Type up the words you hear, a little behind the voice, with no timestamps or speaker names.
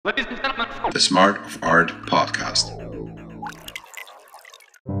the Smart of Art podcast.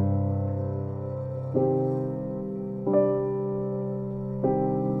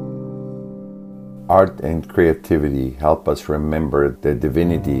 Art and creativity help us remember the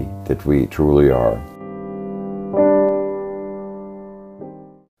divinity that we truly are.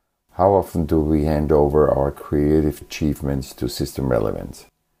 How often do we hand over our creative achievements to system relevance,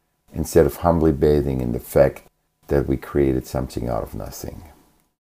 instead of humbly bathing in the fact that we created something out of nothing?